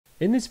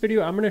In this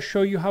video, I'm going to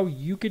show you how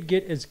you could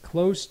get as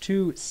close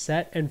to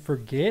set and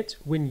forget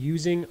when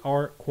using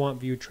our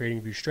QuantVue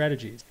TradingView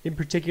strategies. In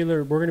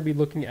particular, we're going to be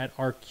looking at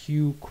our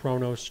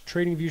Qkronos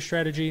TradingView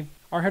strategy.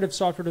 Our head of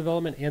software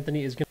development,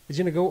 Anthony, is going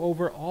to go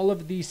over all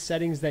of these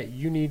settings that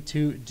you need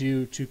to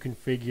do to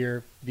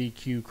configure the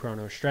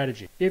Qkronos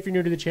strategy. If you're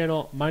new to the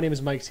channel, my name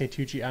is Mike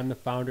Santucci. I'm the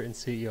founder and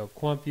CEO of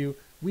QuantVue.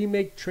 We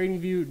make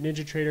TradingView,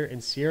 NinjaTrader,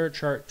 and Sierra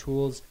Chart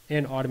tools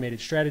and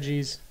automated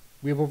strategies.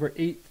 We have over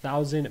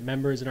 8,000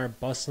 members in our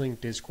bustling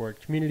Discord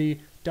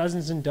community,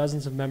 dozens and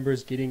dozens of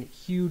members getting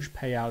huge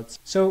payouts.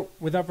 So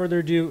without further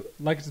ado,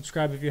 like and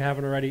subscribe if you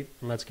haven't already,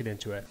 and let's get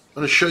into it. I'm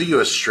going to show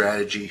you a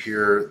strategy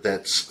here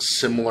that's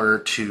similar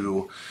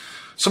to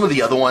some of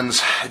the other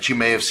ones that you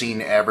may have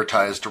seen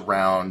advertised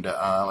around,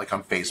 like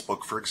on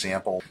Facebook, for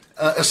example.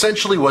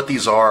 Essentially what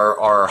these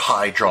are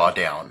high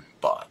drawdown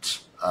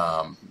bots.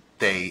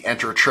 They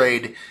enter a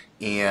trade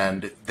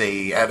and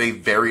they have a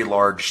very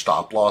large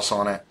stop loss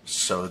on it,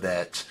 so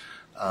that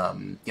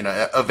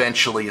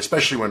eventually,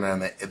 especially when on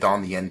the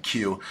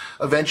NQ,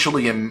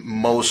 eventually in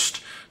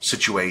most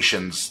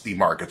situations the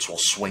markets will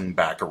swing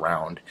back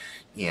around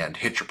and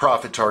hit your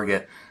profit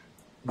target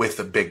with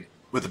a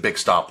big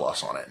stop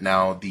loss on it.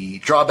 Now the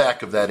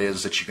drawback of that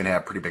is that you can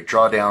have pretty big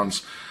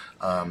drawdowns.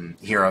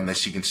 Here on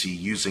this you can see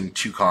using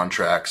 2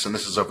 contracts, and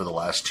this is over the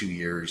last 2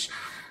 years.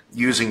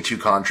 Using 2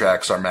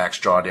 contracts, our max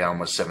drawdown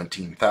was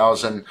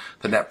 17,000,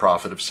 the net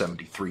profit of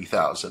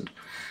 73,000.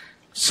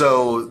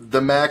 So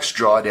the max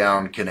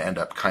drawdown can end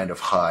up kind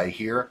of high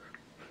here.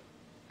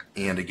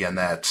 And again,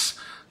 that's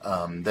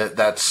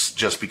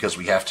just because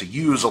we have to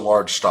use a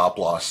large stop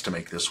loss to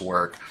make this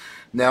work.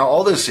 Now,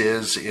 all this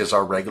is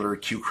our regular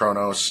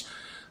Qkronos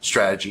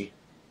strategy.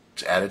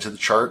 It's added to the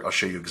chart. I'll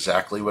show you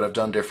exactly what I've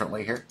done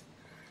differently here.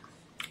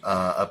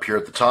 Up here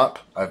at the top,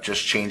 I've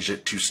just changed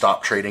it to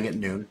stop trading at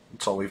noon.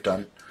 That's all we've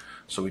done.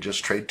 So we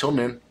just trade till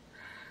noon.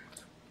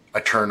 I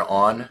turn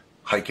on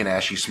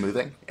Qkronos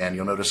smoothing, and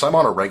you'll notice I'm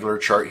on a regular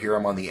chart here.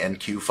 I'm on the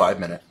NQ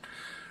 5-minute.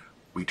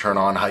 We turn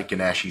on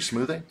Qkronos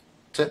smoothing.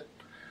 That's it.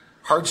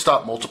 Hard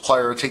stop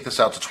multiplier. Take this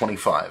out to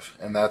 25,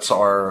 and that's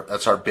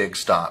our big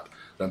stop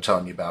that I'm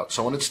telling you about.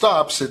 So when it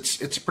stops,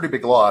 it's a pretty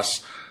big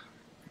loss,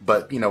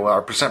 but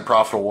our percent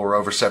profitable, we're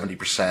over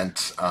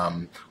 70%.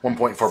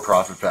 1.4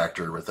 profit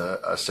factor with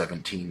a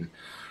 17.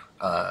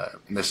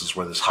 And this is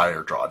where this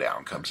higher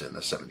drawdown comes in,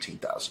 the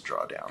 17,000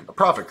 drawdown. The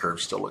profit curve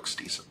still looks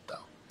decent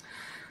though.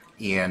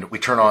 And we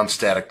turn on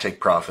static take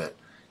profit,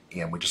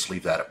 and we just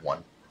leave that at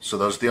 1. So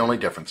those are the only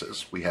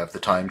differences. We have the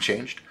time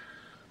changed,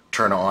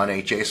 turn on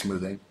HA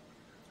smoothing,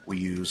 we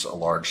use a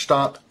large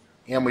stop,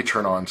 and we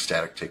turn on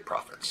static take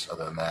profits.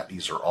 Other than that,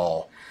 these are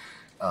all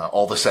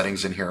the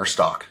settings in here are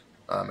stock,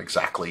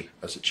 exactly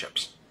as it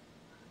ships.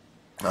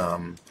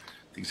 The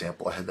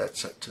example, I had that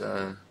set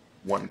to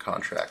 1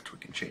 contract. We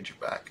can change it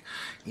back,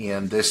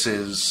 and this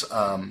is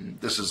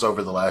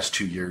over the last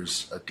 2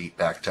 years, a deep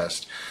back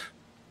test.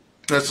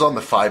 That's on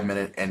the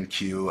 5-minute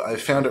NQ. I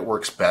found it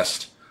works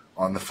best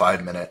on the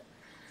 5-minute.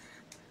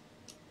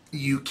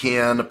 You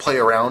can play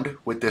around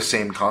with this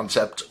same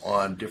concept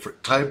on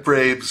different time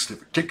frames,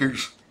 different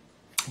tickers,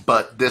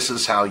 but this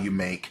is how you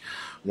make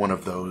one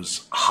of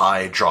those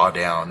high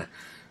drawdown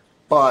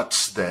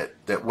bots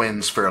that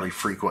wins fairly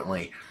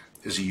frequently.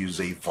 Is you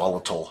use a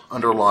volatile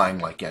underlying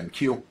like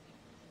NQ.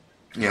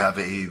 You have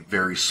a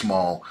very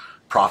small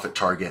profit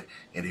target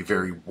and a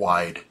very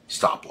wide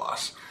stop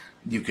loss.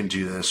 You can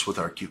do this with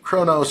our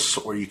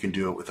Qkronos, or you can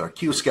do it with our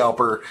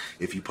Qscalper.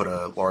 If you put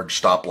a large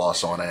stop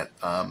loss on it,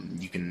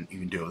 you can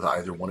do it with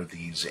either one of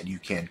these, and you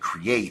can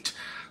create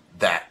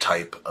that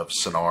type of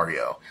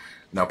scenario.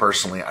 Now,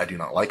 personally, I do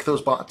not like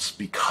those bots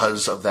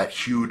because of that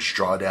huge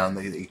drawdown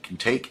they can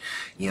take,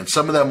 and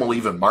some of them will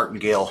even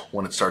martingale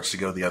when it starts to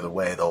go the other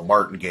way. They'll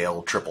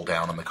martingale, triple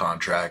down on the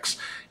contracts,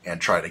 and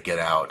try to get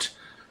out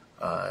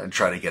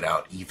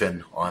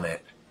even on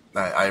it.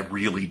 I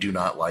really do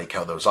not like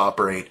how those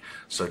operate,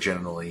 so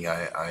generally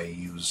I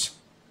use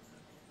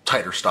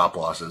tighter stop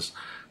losses.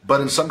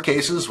 But in some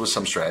cases, with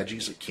some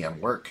strategies, it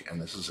can work,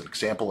 and this is an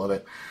example of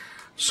it.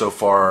 So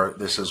far,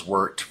 this has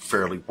worked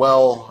fairly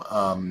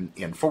well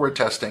in forward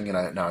testing,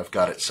 and now I've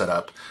got it set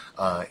up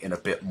in a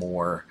bit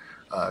more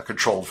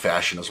controlled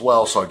fashion as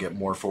well, so I'll get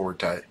more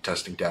forward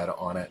testing data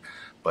on it.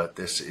 But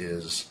this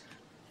is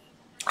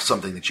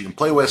something that you can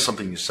play with,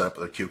 something you set up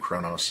with a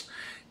Qkronos,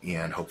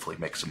 and hopefully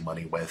make some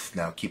money with.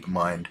 Now keep in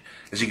mind,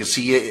 as you can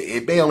see,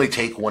 it may only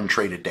take 1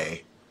 trade a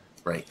day,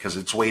 right? Because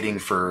it's waiting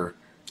for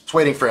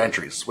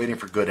entries, it's waiting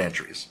for good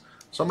entries.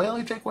 So it may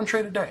only take 1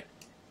 trade a day.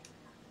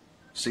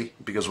 See,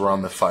 because we're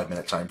on the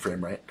 5-minute time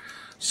frame, right?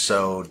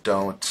 So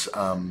don't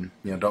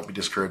be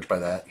discouraged by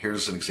that.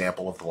 Here's an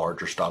example of the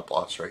larger stop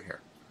loss right here.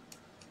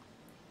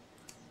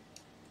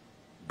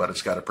 But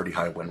it's got a pretty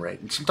high win rate,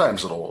 and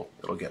sometimes it'll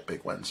get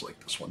big wins like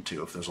this one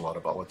too if there's a lot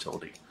of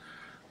volatility.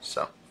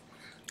 So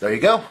there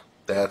you go.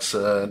 That's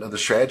another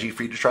strategy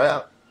for you to try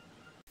out.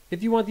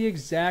 If you want the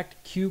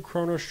exact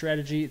Qkronos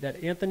strategy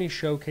that Anthony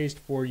showcased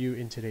for you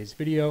in today's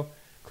video,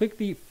 click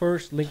the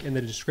first link in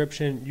the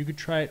description. You could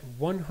try it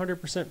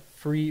 100%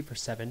 free for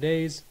 7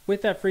 days.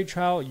 With that free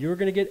trial, you're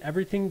going to get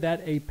everything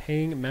that a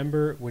paying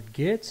member would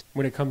get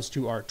when it comes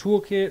to our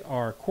toolkit,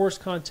 our course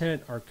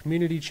content, our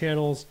community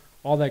channels,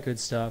 all that good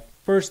stuff.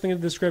 First link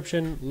in the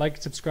description, like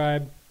and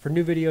subscribe for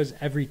new videos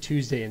every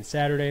Tuesday and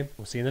Saturday.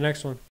 We'll see you in the next one.